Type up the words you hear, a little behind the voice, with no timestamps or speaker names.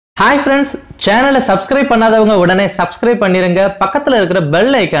Hi friends, channel subscribe பண்ணாதவங்க உடனே subscribe பண்ணிருங்க. பக்கத்துல இருக்கிற bell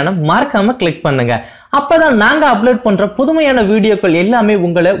icon மறக்காம click பண்ணுங்க. அப்பதான் நாங்க அப்லோட் பண்ற புதுமையான வீடியோக்கள் எல்லாமே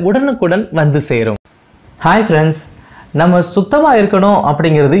உங்களை உடனுக்குடன் வந்து சேரும். Hi friends, நம்ம சுத்தமா இருக்கணும்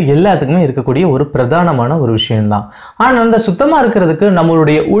அப்படிங்கிறது எல்லாத்துக்குமே இருக்கக்கூடிய ஒரு பிரதானமான ஒரு விஷயம்தான். ஆனா அந்த சுத்தமா இருக்கிறதுக்கு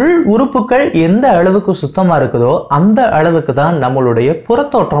நம்மளுடைய உள் உறுப்புகள் எந்த அளவுக்கு சுத்தமா இருக்குதோ அந்த அளவுக்கு தான் நம்மளுடைய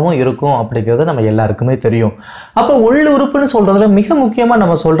புறத்தோற்றமும் இருக்கும் அப்படிங்கிறது நம்ம எல்லாருக்குமே தெரியும். அப்போ உள் உறுப்புன்னு சொல்றதுல மிக முக்கியமா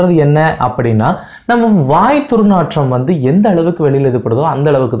நம்ம சொல்றது என்ன அப்படின்னா, நம்ம வாய் துர்நாற்றம் எந்த அளவுக்கு வெளியில இதுபடுதோ அந்த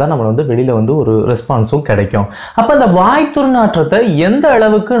அளவுக்கு தான் நம்ம வெளியில ஒரு ரெஸ்பான்ஸும் கிடைக்கும். அப்ப அந்த வாய் துர்நாற்றத்தை எந்த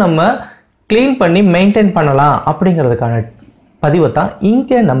அளவுக்கு நம்ம கிளீன் பண்ணி மெயின்டைன் பண்ணலாம் அப்படிங்கிறதுக்கான பதிவை தான்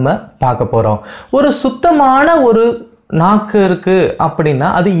இங்கே நம்ம பார்க்க போகிறோம். ஒரு சுத்தமான ஒரு நாக்கு இருக்கு அப்படின்னா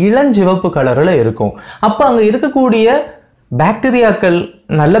அது இளஞ்சிவப்பு கலரில் இருக்கும். அப்போ அங்கே இருக்கக்கூடிய பாக்டீரியாக்கள்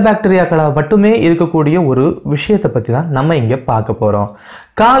நல்ல பாக்டீரியாக்களாக மட்டுமே இருக்கக்கூடிய ஒரு விஷயத்தை பற்றி தான் நம்ம இங்கே பார்க்க போகிறோம்.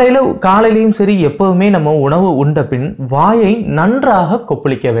 காலையிலையும் சரி எப்போவுமே நம்ம உணவு உண்ட பின் வாயை நன்றாக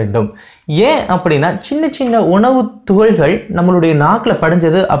கொப்பளிக்க வேண்டும். ஏன் அப்படின்னா சின்ன சின்ன உணவு துகள்கள் நம்மளுடைய நாக்கில்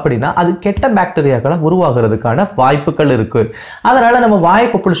படிஞ்சது அப்படின்னா அது கெட்ட பாக்டீரியாக்களை உருவாகிறதுக்கான வாய்ப்புகள் இருக்கு. அதனால நம்ம வாயை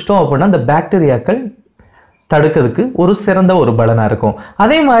கொப்பளிச்சிட்டோம் அப்படின்னா அந்த பாக்டீரியாக்கள் தடுக்கிறதுக்கு ஒரு சிறந்த ஒரு பலனா இருக்கும்.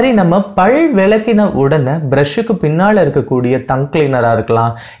 அதே மாதிரி நம்ம பல் விளக்கின உடனே பிரஷுக்கு பின்னால இருக்கக்கூடிய டங் கிளீனரா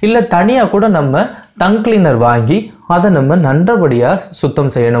இருக்கலாம், இல்ல தனியா கூட நம்ம டங் கிளீனர் வாங்கி அதை நம்ம நன்றபடியா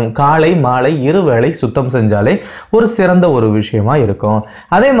சுத்தம் செய்யணும். காலை மாலை இருவேளை சுத்தம் செஞ்சாலே ஒரு சிறந்த ஒரு விஷயமா இருக்கும்.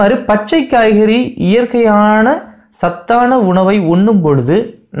 அதே மாதிரி பச்சை காய்கறி இயற்கையான சத்தான உணவை உண்ணும் பொழுது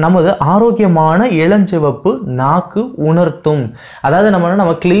நமது ஆரோக்கியமான இளஞ்சிவப்பு நாக்கு உணர்த்தும். அதாவது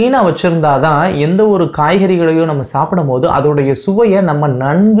நம்ம கிளீனாக வச்சிருந்தாதான் எந்த ஒரு காய்கறிகளையும் நம்ம சாப்பிடும் போது அதோடைய சுவையை நம்ம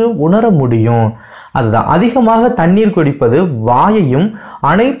நன்கு உணர முடியும். அதுதான் அதிகமாக தண்ணீர் குடிப்பது வாயையும்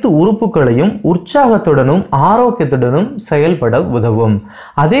அனைத்து உறுப்புகளையும் உற்சாகத்துடனும் ஆரோக்கியத்துடனும் செயல்பட உதவும்.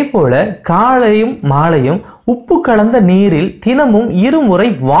 அதே போல காலையும் மாலையும் உப்பு கலந்த நீரில் தினமும் இருமுறை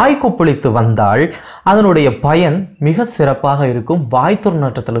வாய் கொப்பளித்து வந்தால் அதனுடைய பயன் மிக சிறப்பாக இருக்கும். வாய்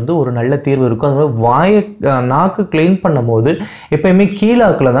துர்நாற்றத்திலிருந்து ஒரு நல்ல தீர்வு இருக்கும். அதனால நாக்கு கிளீன் பண்ணும் போது எப்பயுமே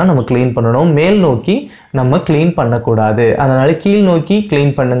கீழாக்கில் தான் நம்ம கிளீன் பண்ணணும், மேல் நோக்கி நம்ம கிளீன் பண்ணக்கூடாது. அதனால கீழ் நோக்கி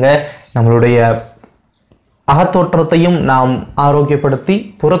கிளீன் பண்ணுங்க. நம்மளுடைய அகத்தோற்றத்தையும் நாம் ஆரோக்கியப்படுத்தி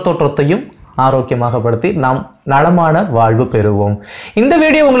புறத்தோற்றத்தையும் ஆரோக்கியமாகப்படுத்தி நாம் நலமான வாழ்வு பெறுவோம். இந்த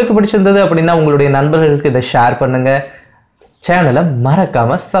வீடியோ உங்களுக்கு பிடிச்சிருந்தது அப்படின்னா உங்களுடைய நண்பர்களுக்கு இதை ஷேர் பண்ணுங்க. சேனலை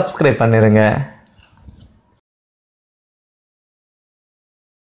மறக்காம சப்ஸ்கிரைப் பண்ணிருங்க.